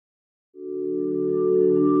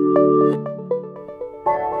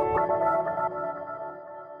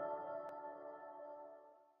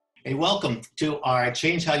Hey, welcome to our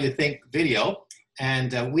Change How You Think video.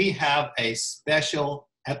 And we have a special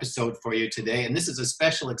episode for you today. And this is a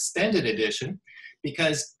special extended edition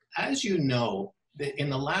because, as you know,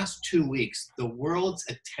 in the last 2 weeks, the world's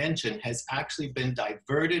attention has actually been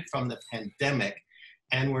diverted from the pandemic.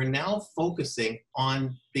 And we're now focusing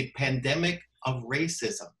on the pandemic of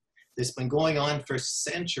racism that's been going on for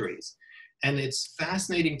centuries. And it's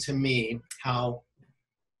fascinating to me how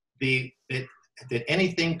that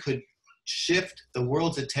anything could shift the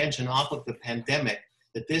world's attention off of the pandemic,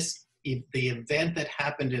 that the event that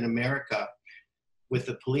happened in America with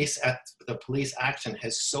the police action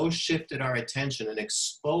has so shifted our attention and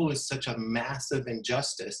exposed such a massive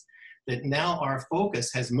injustice that now our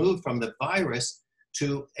focus has moved from the virus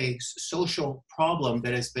to a social problem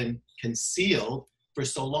that has been concealed for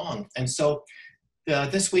so long. And so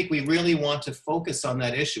this week, we really want to focus on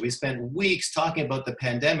that issue. We spent weeks talking about the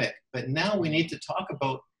pandemic, but now we need to talk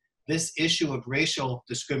about this issue of racial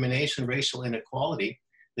discrimination, racial inequality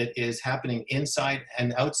that is happening inside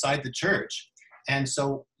and outside the church. And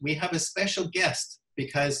so we have a special guest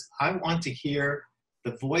because I want to hear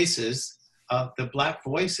the voices of the Black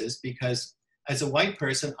voices, because as a white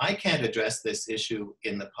person, I can't address this issue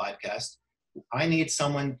in the podcast. I need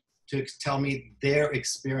someone to tell me their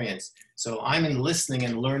experience. So I'm in listening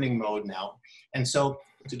and learning mode now. And so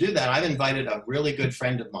to do that, I've invited a really good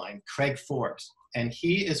friend of mine, Craig Forbes, and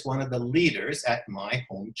he is one of the leaders at my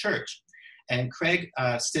home church. And Craig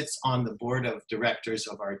sits on the board of directors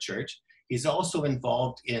of our church. He's also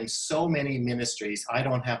involved in so many ministries. I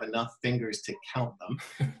don't have enough fingers to count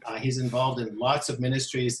them. He's involved in lots of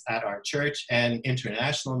ministries at our church and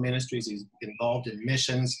international ministries. He's involved in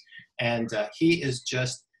missions, and he is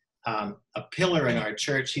just a pillar in our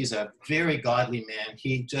church. He's a very godly man.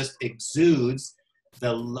 He just exudes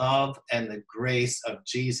the love and the grace of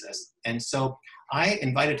Jesus. And so I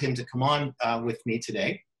invited him to come on with me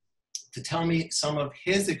today to tell me some of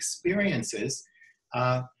his experiences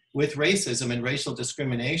with racism and racial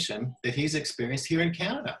discrimination that he's experienced here in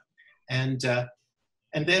Canada. And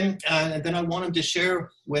then I want him to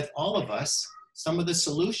share with all of us some of the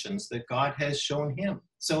solutions that God has shown him.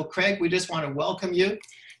 So Craig, we just want to welcome you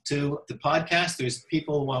to the podcast. There's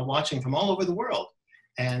people watching from all over the world.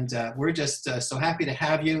 And we're just so happy to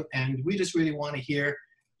have you. And we just really want to hear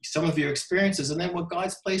some of your experiences and then what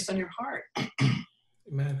God's placed on your heart.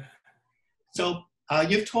 Amen. So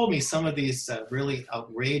you've told me some of these really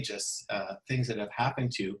outrageous things that have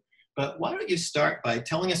happened to you. But why don't you start by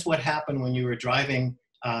telling us what happened when you were driving,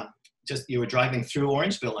 driving through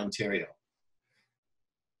Orangeville, Ontario?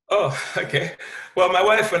 Oh, okay. Well, my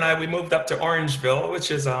wife and I, we moved up to Orangeville,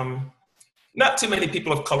 which is not too many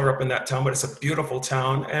people of color up in that town, but it's a beautiful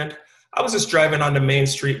town. And I was just driving on the main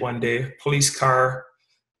street one day. Police car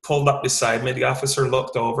pulled up beside me. The officer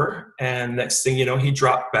looked over, and next thing you know, he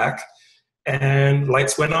dropped back, and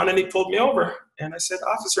lights went on, and he pulled me over. And I said,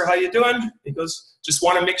 "Officer, how you doing?" He goes, "Just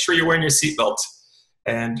want to make sure you're wearing your seatbelt."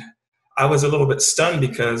 And I was a little bit stunned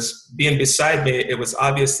because being beside me, it was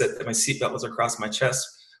obvious that my seatbelt was across my chest.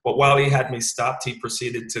 But while he had me stopped, he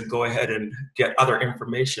proceeded to go ahead and get other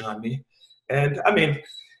information on me. And I mean,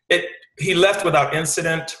 he left without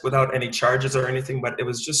incident, without any charges or anything, but it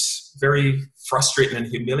was just very frustrating and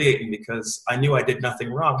humiliating because I knew I did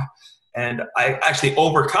nothing wrong. And I actually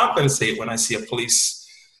overcompensate when I see a police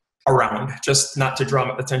around, just not to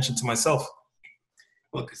draw attention to myself.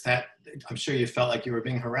 Well, because I'm sure you felt like you were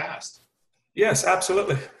being harassed. Yes,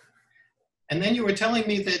 absolutely. And then you were telling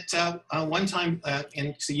me that one time,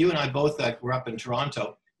 so you and I both were up in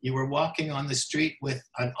Toronto, you were walking on the street with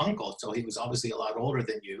an uncle, so he was obviously a lot older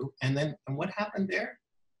than you. And what happened there?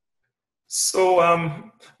 So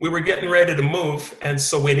we were getting ready to move, and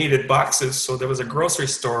so we needed boxes. So there was a grocery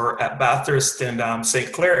store at Bathurst and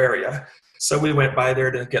St. Clair area. So we went by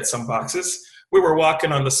there to get some boxes. We were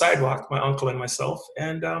walking on the sidewalk, my uncle and myself,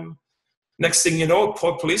 and next thing you know,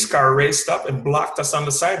 a police car raced up and blocked us on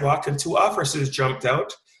the sidewalk, and two officers jumped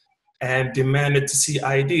out and demanded to see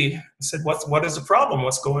ID. I said, what is the problem?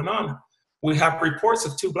 What's going on? We have reports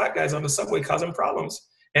of two black guys on the subway causing problems.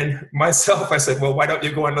 And myself, I said, well, why don't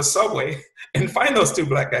you go on the subway and find those two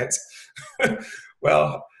black guys?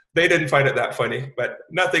 Well, they didn't find it that funny, but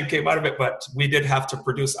nothing came out of it. But we did have to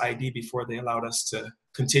produce ID before they allowed us to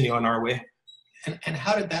continue on our way. And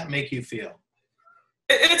how did that make you feel?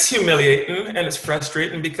 It's humiliating and it's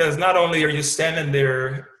frustrating because not only are you standing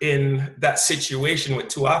there in that situation with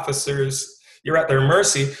two officers, you're at their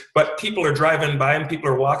mercy, but people are driving by and people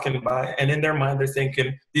are walking by, and in their mind they're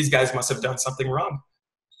thinking, these guys must have done something wrong.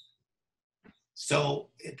 So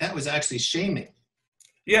that was actually shaming.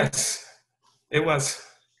 Yes, it was.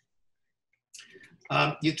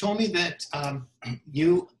 You told me that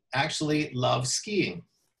you actually love skiing,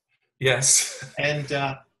 Yes.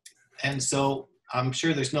 and so I'm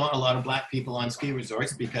sure there's not a lot of Black people on ski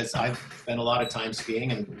resorts because I've spent a lot of time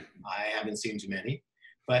skiing and I haven't seen too many.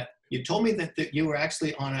 But you told me that you were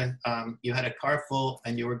actually on you had a car full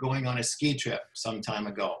and you were going on a ski trip some time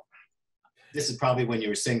ago. This is probably when you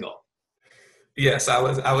were single. Yes, I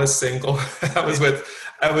was single. I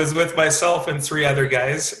was with myself and three other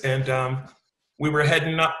guys, and we were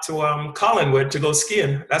heading up to Collinwood to go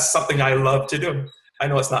skiing. That's something I love to do. I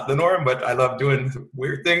know it's not the norm, but I love doing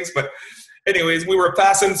weird things. But anyways, we were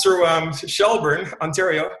passing through Shelburne,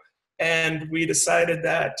 Ontario, and we decided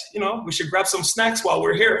that, we should grab some snacks while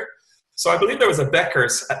we're here. So I believe there was a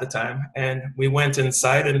Becker's at the time, and we went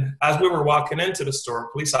inside, and as we were walking into the store,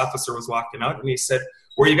 a police officer was walking out, and he said,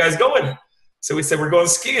 "Where are you guys going?" So we said, "We're going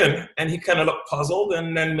skiing." And he kind of looked puzzled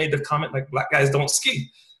and then made the comment like, "Black guys don't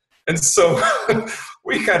ski." And so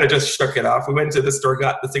we kind of just shook it off. We went to the store,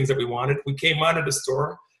 got the things that we wanted. We came out of the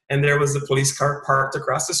store, and there was a police car parked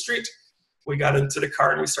across the street. We got into the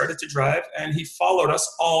car and we started to drive, and he followed us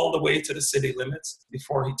all the way to the city limits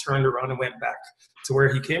before he turned around and went back to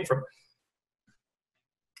where he came from.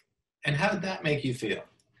 And how did that make you feel?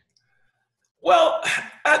 Well,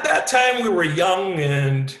 at that time we were young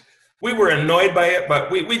and we were annoyed by it, but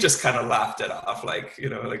we just kind of laughed it off. Like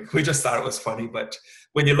we just thought it was funny. But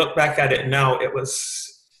when you look back at it now, it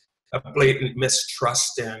was a blatant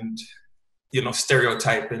mistrust and,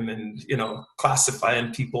 stereotyping and,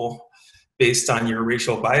 classifying people based on your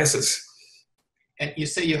racial biases. And you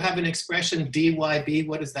say you have an expression, DYB.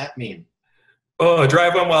 What does that mean? Oh,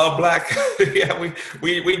 drive on while black. Yeah,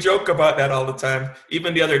 we joke about that all the time.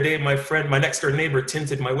 Even the other day, my next door neighbor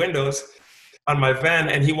tinted my windows on my van,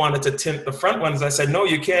 and he wanted to tint the front ones. I said, "No,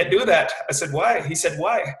 you can't do that." I said, "Why?" He said,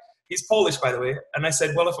 "Why?" He's Polish, by the way. And I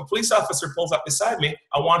said, "Well, if a police officer pulls up beside me,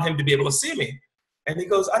 I want him to be able to see me." And he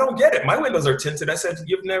goes, "I don't get it. My windows are tinted." I said,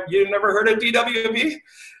 You've never heard of DWB?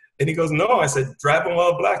 And he goes, "No." I said, "Driving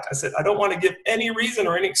while black." I said, "I don't want to give any reason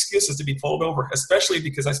or any excuses to be pulled over, especially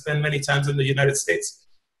because I spend many times in the United States."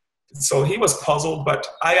 So he was puzzled, but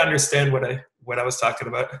I understand what I was talking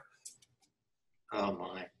about. Oh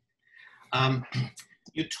my.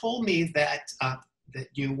 You told me that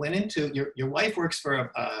you went into, your wife works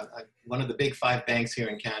for one of the big 5 banks here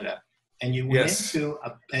in Canada, and you went into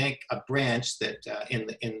a branch that in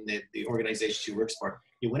the organization she works for,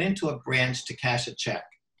 you went into a branch to cash a check.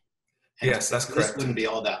 And yes, that's correct. This wouldn't be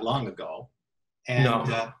all that long ago. And,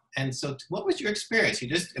 no. And so what was your experience?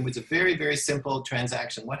 It was a very, very simple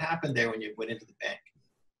transaction. What happened there when you went into the bank?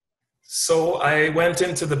 So I went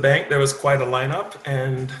into the bank. There was quite a lineup,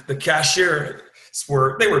 and the cashier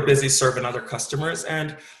they were busy serving other customers.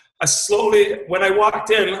 And when I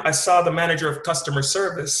walked in, I saw the manager of customer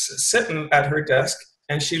service sitting at her desk,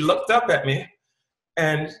 and she looked up at me.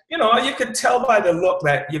 And, you could tell by the look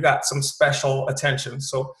that you got some special attention.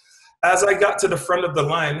 So as I got to the front of the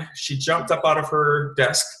line, she jumped up out of her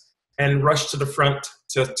desk and rushed to the front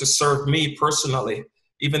to serve me personally,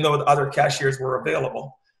 even though the other cashiers were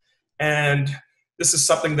available. And this is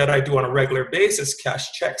something that I do on a regular basis,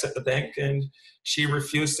 cash checks at the bank. And she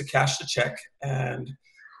refused to cash the check and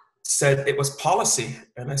said it was policy.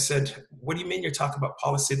 And I said, "What do you mean you're talking about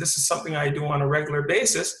policy? This is something I do on a regular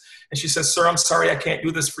basis." And she says, "Sir, I'm sorry, I can't do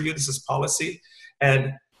this for you. This is policy."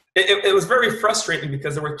 And it was very frustrating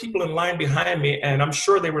because there were people in line behind me, and I'm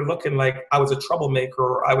sure they were looking like I was a troublemaker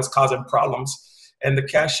or I was causing problems. And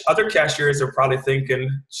the other cashiers are probably thinking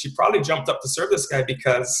she probably jumped up to serve this guy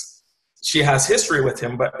because she has history with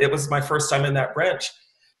him, but it was my first time in that branch.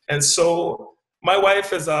 And so my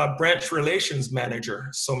wife is a branch relations manager,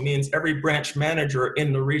 so means every branch manager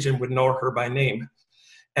in the region would know her by name.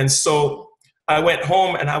 And so I went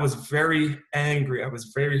home and I was very angry. I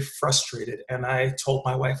was very frustrated. And I told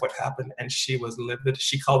my wife what happened, and she was livid.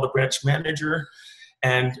 She called the branch manager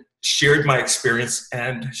and shared my experience.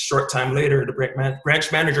 And a short time later, the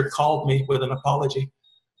branch manager called me with an apology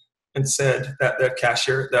and said that the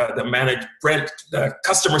cashier, the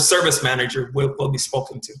customer service manager will be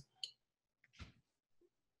spoken to.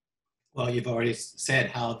 Well, you've already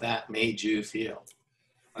said how that made you feel.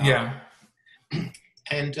 Yeah.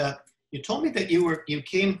 And you told me that you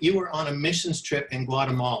were on a missions trip in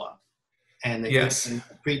Guatemala, and that yes, you've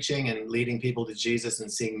been preaching and leading people to Jesus and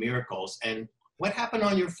seeing miracles. And what happened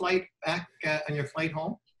on your flight back, on your flight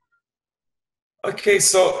home? Okay,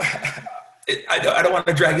 so I don't want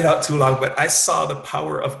to drag it out too long, but I saw the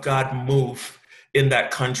power of God move in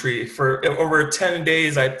that country. For over 10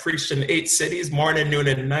 days, I preached in 8 cities, morning, noon,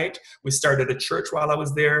 and night. We started a church while I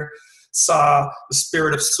was there. saw the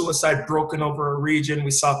spirit of suicide broken over a region.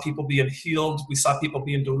 We saw people being healed. We saw people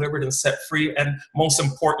being delivered and set free, and most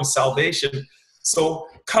important, salvation. So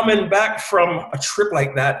coming back from a trip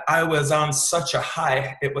like that, I was on such a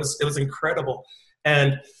high. It was incredible.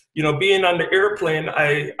 And being on the airplane,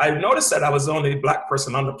 I noticed that I was the only Black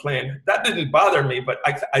person on the plane. That didn't bother me, but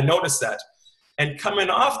I noticed that. And coming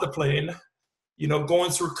off the plane,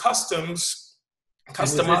 going through customs,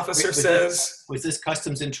 officer says... Was this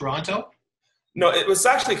customs in Toronto? No, it was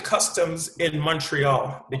actually customs in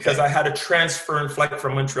Montreal, because I had a transfer and flight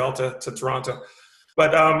from Montreal to Toronto.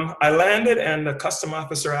 But I landed, and the custom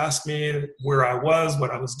officer asked me where I was, what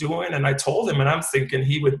I was doing, and I told him, and I'm thinking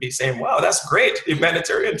he would be saying, wow, that's great,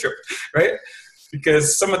 humanitarian trip, right?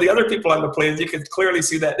 Because some of the other people on the planes, you could clearly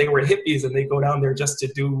see that they were hippies, and they go down there just to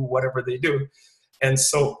do whatever they do. And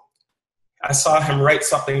so I saw him write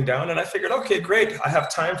something down, and I figured, okay, great, I have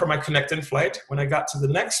time for my connecting flight. When I got to the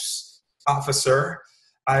next officer,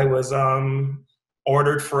 I was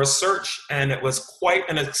ordered for a search, and it was quite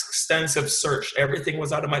an extensive search. Everything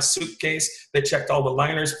was out of my suitcase. They checked all the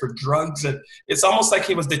liners for drugs, and it's almost like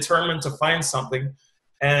he was determined to find something.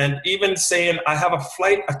 And even saying, I have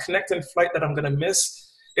a connecting flight that I'm going to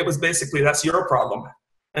miss, it was basically, that's your problem.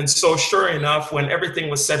 And so sure enough, when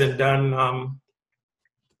everything was said and done,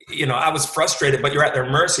 I was frustrated, but you're at their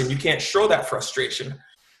mercy, and you can't show that frustration.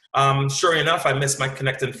 Sure enough, I missed my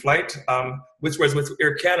connecting flight, which was with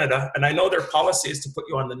Air Canada. And I know their policy is to put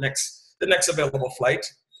you on the next available flight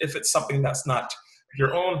if it's something that's not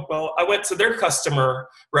your own. Well, I went to their customer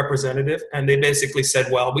representative, and they basically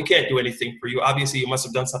said, well, we can't do anything for you. Obviously, you must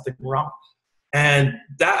have done something wrong. And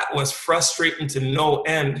that was frustrating to no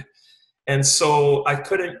end. And so I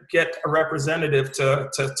couldn't get a representative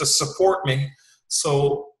to support me.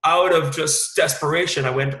 So out of just desperation, I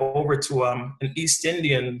went over to an East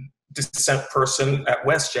Indian descent person at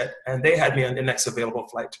WestJet, and they had me on the next available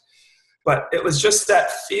flight. But it was just that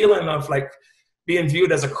feeling of like being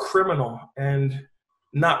viewed as a criminal and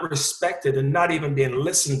not respected and not even being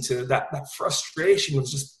listened to. That frustration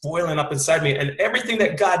was just boiling up inside me. And everything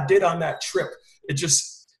that God did on that trip, it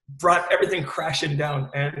just brought everything crashing down.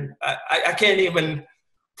 And I can't even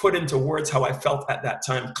put into words how I felt at that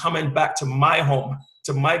time, coming back to my home,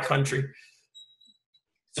 to my country.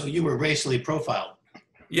 So you were racially profiled?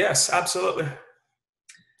 Yes, absolutely.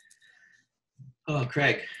 Oh,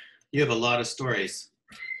 Craig, you have a lot of stories.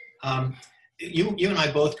 You and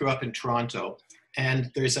I both grew up in Toronto,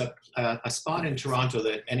 and there's a spot in Toronto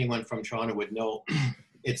that anyone from Toronto would know.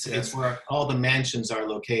 It's where all the mansions are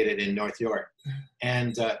located in North York.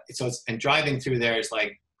 And and driving through there is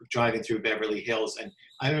like driving through Beverly Hills. And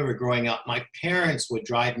I remember growing up, my parents would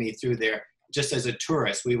drive me through there just as a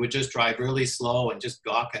tourist. We would just drive really slow and just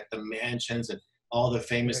gawk at the mansions and all the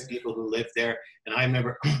famous people who lived there. And I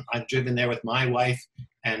remember I've driven there with my wife,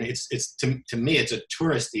 and it's to me, it's a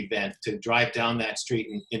tourist event to drive down that street.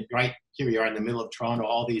 And right here you are in the middle of Toronto,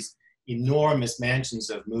 all these enormous mansions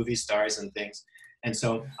of movie stars and things. And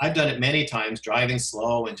so I've done it many times, driving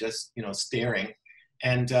slow and just, staring.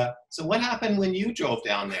 And so what happened when you drove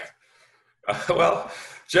down there? Well,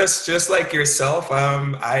 just like yourself,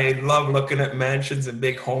 I love looking at mansions and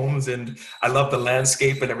big homes, and I love the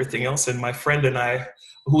landscape and everything else. And my friend and I,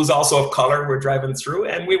 who's also of color, were driving through,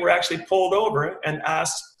 and we were actually pulled over and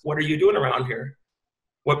asked, what are you doing around here?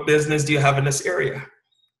 What business do you have in this area?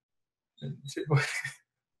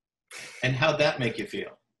 And how'd that make you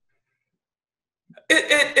feel?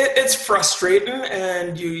 It's frustrating,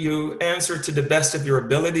 and you answer to the best of your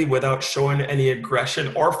ability without showing any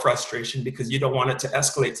aggression or frustration, because you don't want it to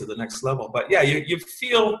escalate to the next level. But yeah, you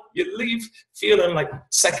leave feeling like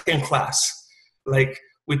second class. Like,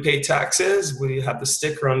 we pay taxes, we have the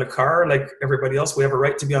sticker on the car like everybody else. We have a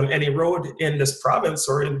right to be on any road in this province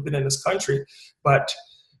or even in this country, but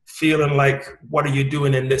feeling like, what are you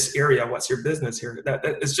doing in this area? What's your business here? That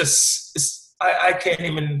it's just, I can't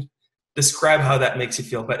even describe how that makes you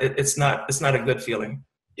feel, but it's not a good feeling.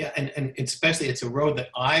 Yeah, and especially it's a road that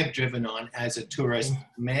I've driven on as a tourist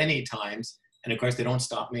many times, and of course they don't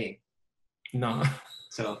stop me. No.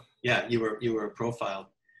 So yeah, you were profiled.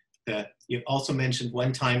 You also mentioned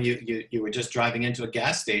one time you were just driving into a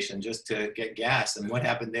gas station just to get gas, and what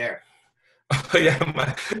happened there? Oh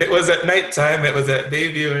yeah, it was at nighttime. It was at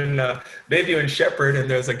Bayview and Shepherd, and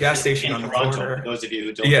there's a gas station on the corner. For those of you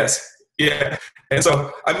who don't. Yes. Yeah. And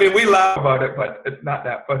so, I mean, we laugh about it, but it's not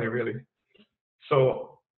that funny, really.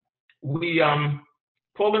 So we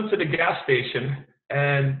pulled into the gas station,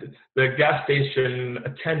 and the gas station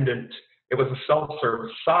attendant, it was a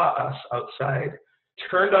self-service, saw us outside,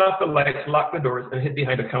 turned off the lights, locked the doors, and hid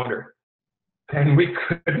behind a counter. And we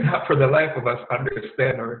could not for the life of us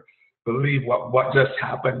understand or believe what just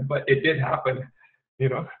happened, but it did happen, you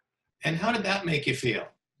know. And how did that make you feel?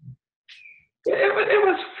 It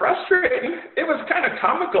was frustrating. It was kind of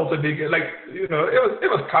comical to be like, you know, it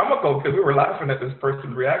was comical because we were laughing at this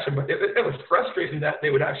person's reaction, but it was frustrating that they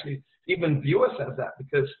would actually even view us as that,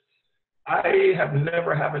 because I have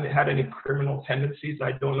never had any criminal tendencies.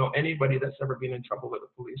 I don't know anybody that's ever been in trouble with the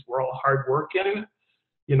police. We're all hardworking,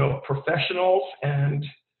 you know, professionals, and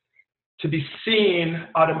to be seen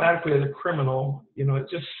automatically as a criminal, you know,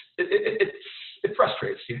 it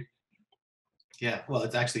frustrates you. Yeah, well,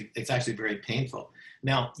 it's actually very painful.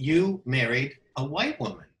 Now, you married a white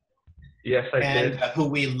woman. Yes, I did. Who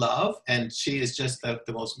we love, and she is just the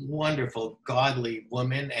most wonderful, godly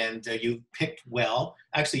woman, and you picked well.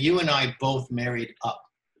 Actually, you and I both married up.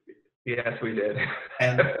 Yes, we did.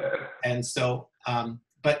 and so,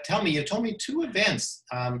 but tell me, you told me two events.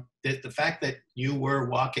 The fact that you were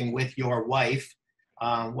walking with your wife,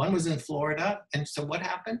 one was in Florida, and so what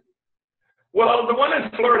happened? Well, the one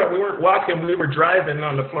in Florida, we weren't walking, we were driving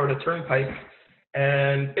on the Florida Turnpike.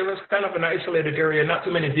 And it was kind of an isolated area, not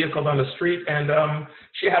too many vehicles on the street. And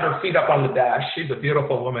she had her feet up on the dash. She's a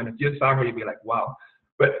beautiful woman. If you saw her, you'd be like, wow.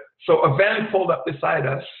 But so a van pulled up beside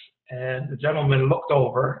us, and the gentleman looked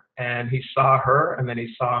over, and he saw her, and then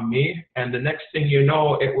he saw me. And the next thing you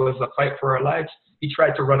know, it was a fight for our lives. He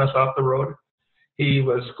tried to run us off the road. He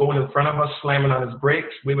was going in front of us, slamming on his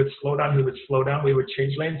brakes. We would slow down. He would slow down. We would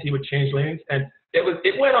change lanes. He would change lanes. And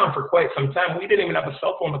it went on for quite some time. We didn't even have a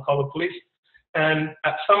cell phone to call the police. And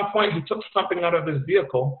at some point, he took something out of his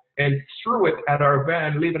vehicle and threw it at our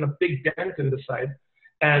van, leaving a big dent in the side.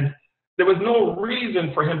 And there was no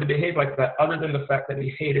reason for him to behave like that other than the fact that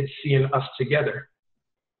he hated seeing us together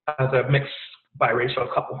as a mixed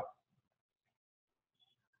biracial couple.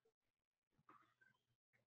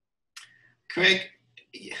 Craig,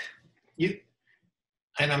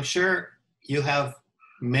 and I'm sure you have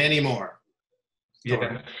many more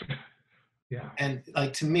stories. Yeah. Yeah. And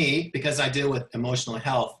like, to me, because I deal with emotional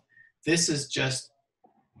health, this is just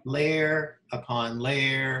layer upon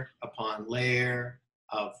layer upon layer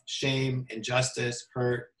of shame, injustice,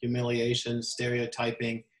 hurt, humiliation,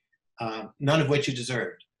 stereotyping, none of which you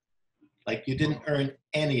deserved. Like, you didn't earn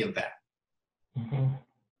any of that.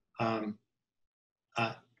 Mm-hmm.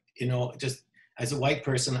 You know, just as a white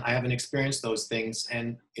person, I haven't experienced those things,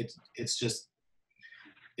 and it's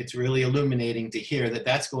really illuminating to hear that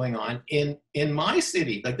that's going on in my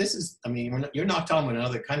city. Like, this is, I mean, you're not talking about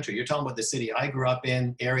another country. You're talking about the city I grew up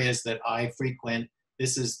in, areas that I frequent.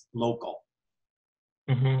 This is local.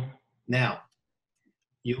 Mm-hmm. Now,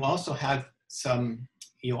 you also have an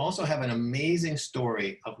amazing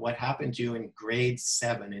story of what happened to you in grade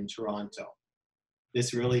 7 in Toronto.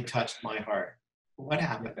 This really touched my heart. What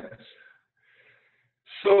happened?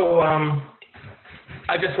 So,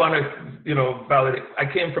 I just want to, you know, validate. I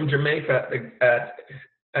came from Jamaica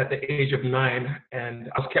at the age of 9,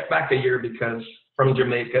 and I was kept back a year because from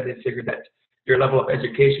Jamaica they figured that your level of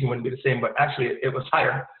education wouldn't be the same, but actually it was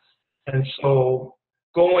higher. And so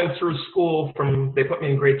going through school they put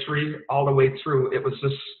me in grade 3 all the way through, it was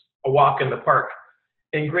just a walk in the park.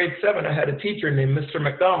 In grade 7, I had a teacher named Mr.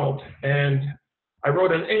 McDonald, and I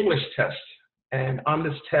wrote an English test. And on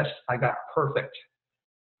this test, I got perfect.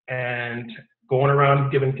 And going around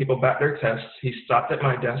giving people back their tests, he stopped at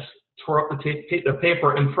my desk, tore up the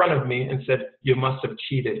paper in front of me, and said, "You must have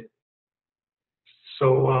cheated."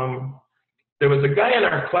 So there was a guy in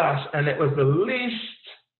our class, and it was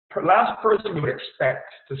the last person you would expect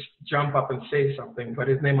to jump up and say something, but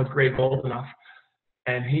his name was Greg Goldenough.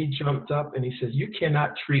 And he jumped up and he says, "You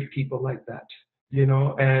cannot treat people like that," you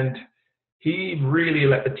know, and he really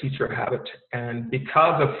let the teacher have it. And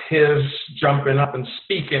because of his jumping up and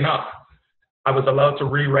speaking up, I was allowed to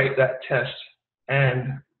rewrite that test.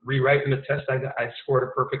 And rewriting the test, I scored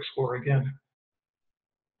a perfect score again.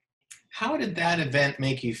 How did that event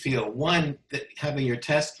make you feel? One, that having your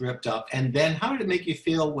test ripped up, and then how did it make you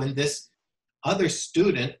feel when this other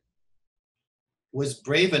student was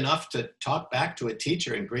brave enough to talk back to a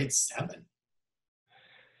teacher in grade 7?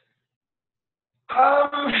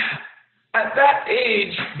 At that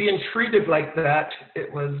age, being treated like that,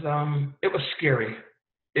 it was scary.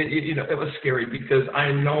 It was scary because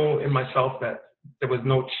I know in myself that there was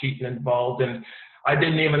no cheating involved, and I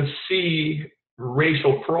didn't even see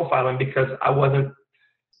racial profiling because I wasn't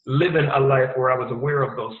living a life where I was aware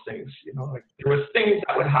of those things. You know, like there was things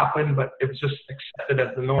that would happen, but it was just accepted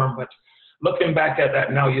as the norm. But looking back at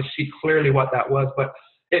that now, you see clearly what that was. But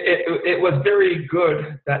it was very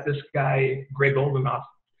good that this guy, Greg Goldenoff,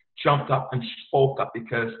 jumped up and spoke up,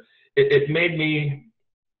 because it made me,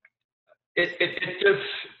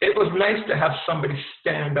 it was nice to have somebody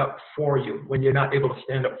stand up for you when you're not able to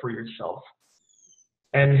stand up for yourself.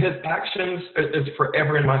 And his actions is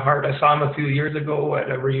forever in my heart. I saw him a few years ago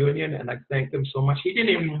at a reunion, and I thanked him so much. He didn't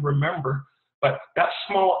even remember, but that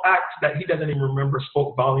small act that he doesn't even remember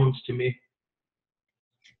spoke volumes to me.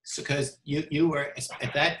 So, because you were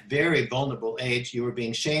at that very vulnerable age, you were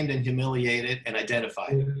being shamed and humiliated and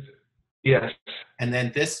identified. Yes. And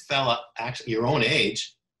then this fella, actually your own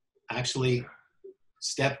age, actually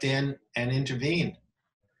stepped in and intervened.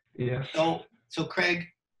 Yes. So Craig,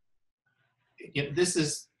 you know, this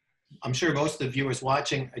is, I'm sure most of the viewers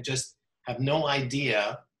watching just have no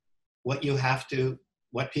idea what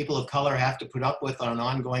people of color have to put up with on an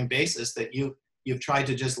ongoing basis, that you've tried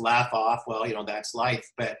to just laugh off. Well, you know, that's life,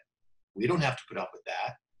 but we don't have to put up with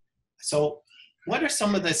that. So what are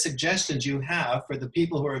some of the suggestions you have for the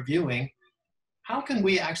people who are viewing? How can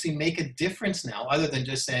we actually make a difference now, other than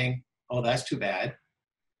just saying, oh, that's too bad?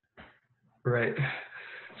 Right.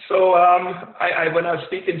 So when I was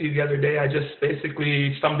speaking to you the other day, I just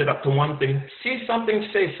basically summed it up to one thing: see something,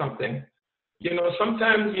 say something. You know,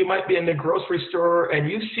 sometimes you might be in the grocery store and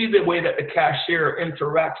you see the way that the cashier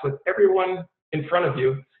interacts with everyone in front of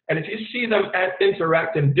you. And if you see them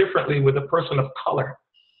interacting differently with a person of color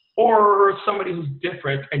or somebody who's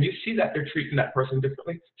different, and you see that they're treating that person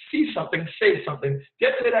differently, see something, say something.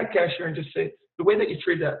 Get to that cashier and just say, the way that you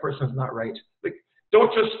treat that person is not right. Like,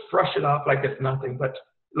 don't just brush it off like it's nothing, but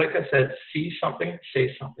like I said, see something,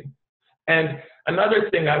 say something. And another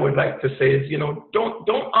thing I would like to say is, you know, don't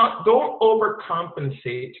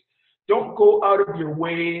overcompensate. Don't go out of your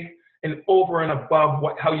way and over and above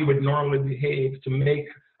how you would normally behave to make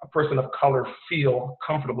a person of color feel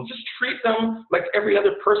comfortable. Just treat them like every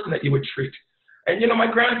other person that you would treat. And, you know, my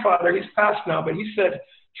grandfather, he's passed now, but he said,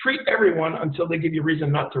 treat everyone until they give you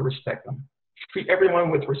reason not to respect them. Treat everyone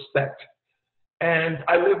with respect. And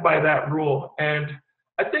I live by that rule. And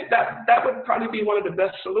I think that would probably be one of the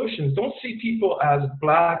best solutions. Don't see people as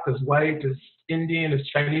black, as white, as Indian, as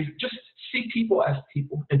Chinese. Just see people as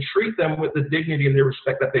people and treat them with the dignity and the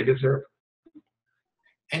respect that they deserve.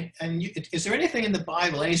 Is there anything in the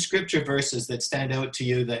Bible, any scripture verses that stand out to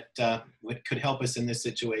you that could help us in this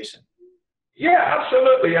situation? Yeah,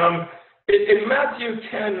 absolutely. In Matthew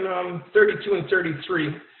 10, 32 and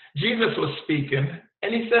 33, Jesus was speaking,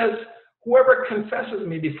 and he says, whoever confesses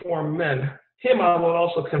me before men, him I will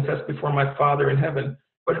also confess before my Father in heaven.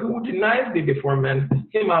 But who denies me before men,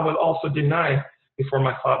 him I will also deny before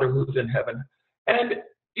my Father who's in heaven. And,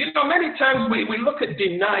 you know, many times we look at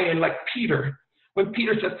denying, like Peter, when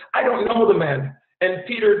Peter says, I don't know the man. And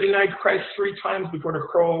Peter denied Christ 3 times before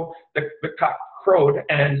the cock crowed.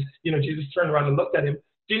 And, you know, Jesus turned around and looked at him.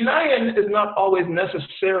 Denying is not always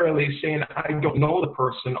necessarily saying, I don't know the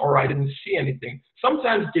person or I didn't see anything.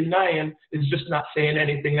 Sometimes denying is just not saying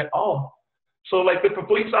anything at all. So like if a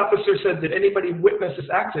police officer says, did anybody witness this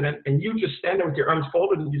accident? And you just stand there with your arms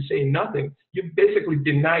folded and you say nothing, you basically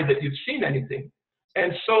denied that you've seen anything.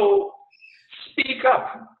 And so speak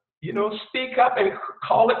up, you know, speak up and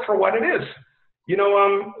call it for what it is. You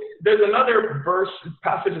know, there's another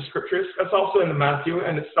passage of scriptures that's also in the Matthew,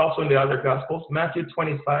 and it's also in the other Gospels, Matthew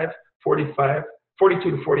 25,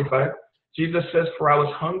 42 to 45. Jesus says, for I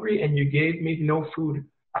was hungry and you gave me no food.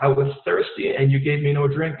 I was thirsty and you gave me no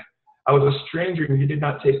drink. I was a stranger and you did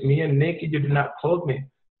not take me in. Naked, you did not clothe me.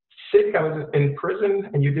 Sick, I was in prison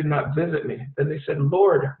and you did not visit me. Then they said,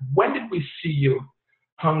 Lord, when did we see you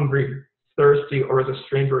hungry, thirsty, or as a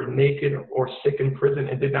stranger, or naked, or sick in prison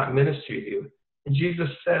and did not minister to you? And Jesus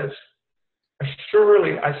says,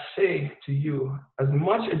 surely I say to you, as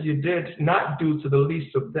much as you did not do to the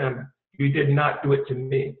least of them, you did not do it to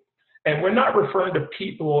me. And we're not referring to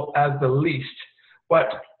people as the least, but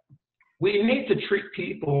we need to treat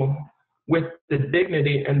people with the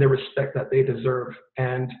dignity and the respect that they deserve.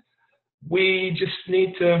 And we just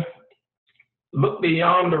need to look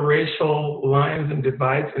beyond the racial lines and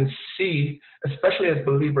divides and see, especially as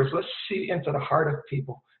believers, let's see into the heart of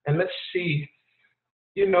people. And let's see,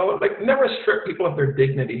 you know, like never strip people of their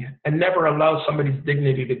dignity and never allow somebody's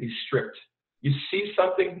dignity to be stripped. You see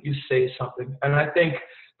something, you say something. And I think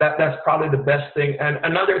that's probably the best thing. And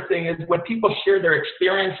another thing is when people share their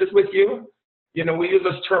experiences with you, you know, we use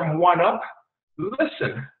this term one up.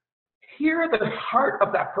 Listen, hear the heart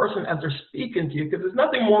of that person as they're speaking to you, because there's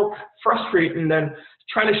nothing more frustrating than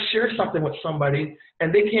trying to share something with somebody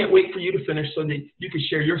and they can't wait for you to finish so that you can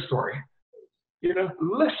share your story. You know,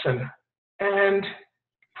 listen and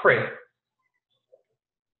pray.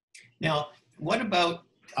 Now, what about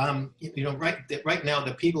you know, right now,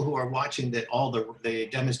 the people who are watching all the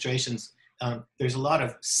demonstrations, there's a lot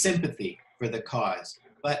of sympathy for the cause.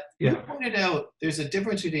 But you Yeah. pointed out there's a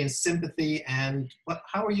difference between sympathy and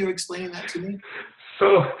how are you explaining that to me?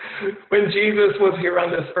 So when Jesus was here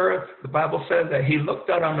on this earth, the Bible says that he looked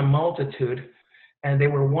out on the multitude and they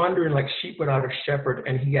were wandering like sheep without a shepherd,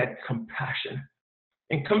 and he had compassion.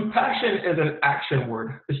 And compassion is an action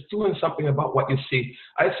word. It's doing something about what you see.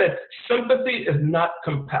 I said sympathy is not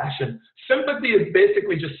compassion. Sympathy is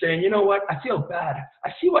basically just saying, you know what, I feel bad.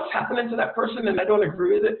 I see what's happening to that person and I don't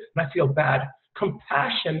agree with it and I feel bad.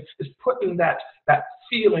 Compassion is putting that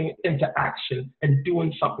feeling into action and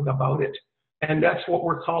doing something about it. And that's what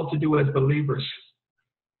we're called to do as believers.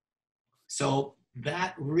 So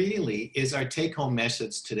that really is our take-home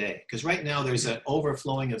message today. Because right now there's an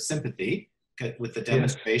overflowing of sympathy with the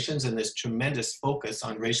demonstrations and this tremendous focus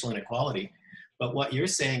on racial inequality. But what you're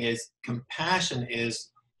saying is compassion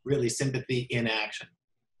is really sympathy in action.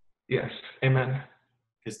 Yes, amen.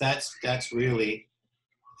 Because that's really,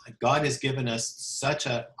 God has given us such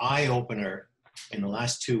an eye-opener in the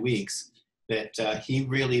last 2 weeks that he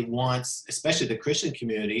really wants, especially the Christian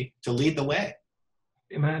community, to lead the way.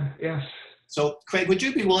 Amen, yes. So Craig, would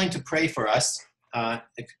you be willing to pray for us,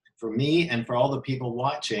 for me and for all the people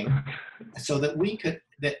watching, so that we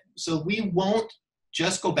won't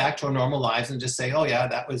just go back to our normal lives and just say, oh yeah,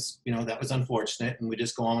 that was unfortunate, and we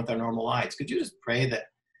just go on with our normal lives. Could you just pray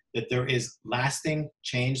that there is lasting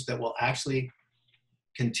change that will actually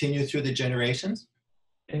continue through the generations?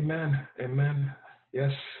 Amen, amen,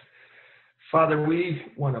 yes. Father, we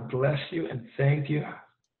want to bless you and thank you.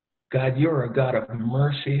 God, you're a God of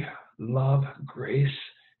mercy, love, grace,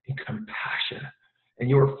 and compassion. And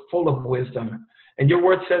you're full of wisdom. And your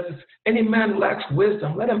word says, if any man lacks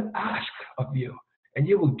wisdom, let him ask of you, and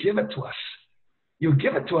you will give it to us. You'll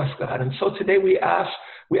give it to us, God. And so today we ask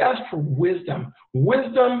for wisdom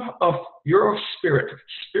of your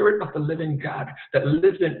spirit of the living God that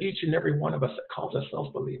lives in each and every one of us that calls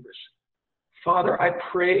ourselves believers. Father, I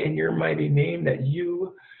pray in your mighty name that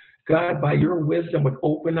you, God, by your wisdom would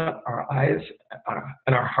open up our eyes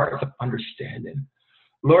and our hearts of understanding.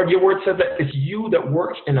 Lord, your word says that it's you that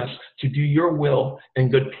works in us to do your will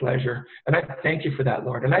and good pleasure. And I thank you for that,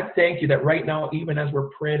 Lord. And I thank you that right now, even as we're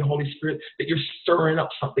praying, Holy Spirit, that you're stirring up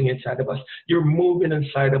something inside of us. You're moving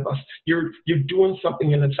inside of us. You're doing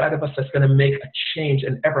something inside of us that's going to make a change,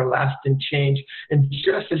 an everlasting change. And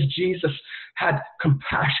just as Jesus had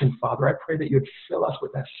compassion, Father, I pray that you'd fill us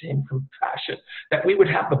with that same compassion, that we would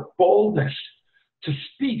have the boldness to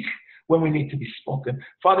speak when we need to be spoken.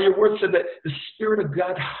 Father, your word said that the Spirit of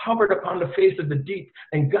God hovered upon the face of the deep,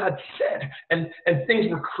 and God said, and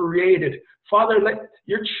things were created. Father, let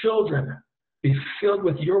your children be filled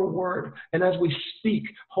with your word. And as we speak,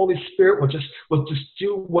 Holy Spirit will just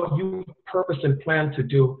do what you purpose and plan to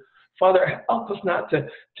do. Father, help us not to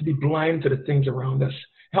be blind to the things around us.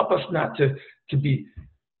 Help us not to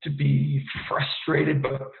be frustrated,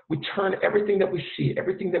 but we turn everything that we see,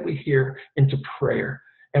 everything that we hear into prayer.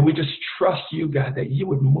 And we just trust you, God, that you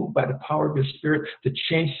would move by the power of your Spirit to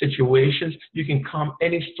change situations. You can calm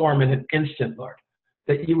any storm in an instant, Lord.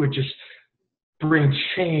 That you would just bring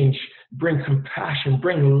change, bring compassion,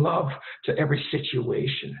 bring love to every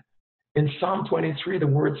situation. In Psalm 23, the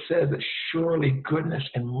word says that surely goodness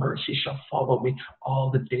and mercy shall follow me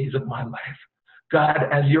all the days of my life. God,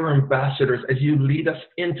 as your ambassadors, as you lead us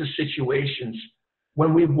into situations,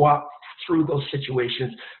 when we walk through those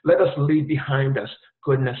situations, let us leave behind us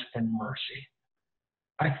goodness and mercy.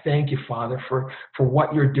 I thank you, Father, for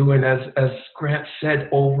what you're doing. As Grant said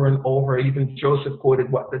over and over, even Joseph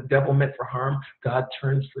quoted, what the devil meant for harm, God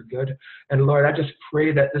turns for good. And Lord, I just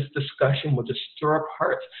pray that this discussion will just stir up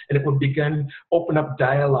hearts, and it will begin, open up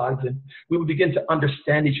dialogues, and we will begin to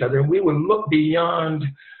understand each other, and we will look beyond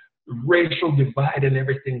racial divide and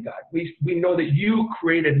everything, God. We know that you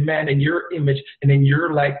created man in your image and in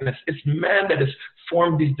your likeness. It's man that has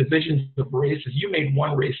formed these divisions of races. You made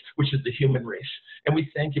one race, which is the human race. And we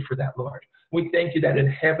thank you for that, Lord. We thank you that in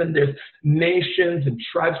heaven there's nations and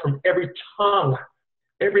tribes from every tongue,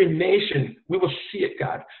 every nation. We will see it,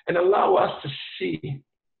 God, and allow us to see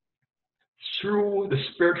through the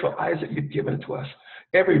spiritual eyes that you've given to us,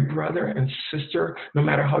 every brother and sister, no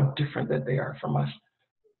matter how different that they are from us,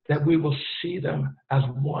 that we will see them as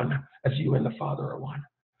one, as you and the Father are one.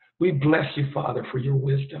 We bless you, Father, for your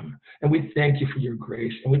wisdom, and we thank you for your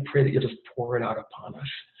grace, and we pray that you just pour it out upon us,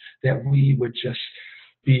 that we would just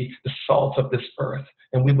be the salt of this earth,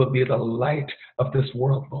 and we will be the light of this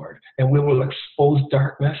world, Lord, and we will expose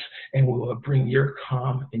darkness, and we will bring your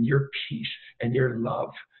calm and your peace and your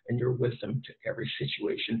love and your wisdom to every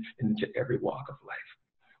situation and to every walk of life.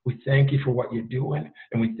 We thank you for what you're doing,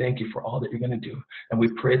 and we thank you for all that you're going to do. And we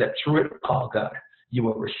pray that through it all, God, you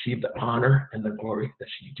will receive the honor and the glory that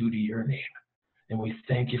you do to your name. And we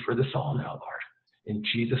thank you for this all now, Lord. In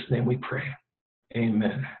Jesus' name we pray.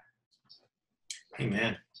 Amen.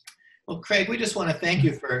 Amen. Well, Craig, we just want to thank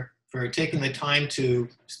you for taking the time to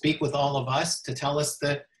speak with all of us, to tell us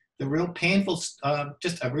the real painful,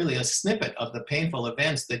 just really a snippet of the painful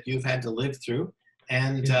events that you've had to live through.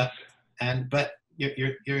 And, Yes. but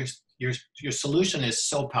your solution is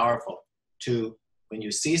so powerful to, when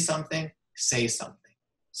you see something, say something.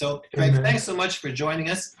 So Craig, Amen. thanks so much for joining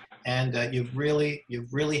us. And you've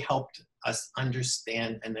really helped us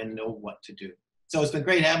understand and then know what to do. So it's been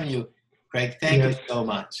great having you, Craig. Thank you so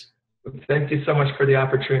much. Thank you so much for the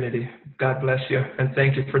opportunity. God bless you. And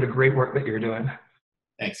thank you for the great work that you're doing.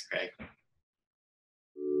 Thanks, Craig.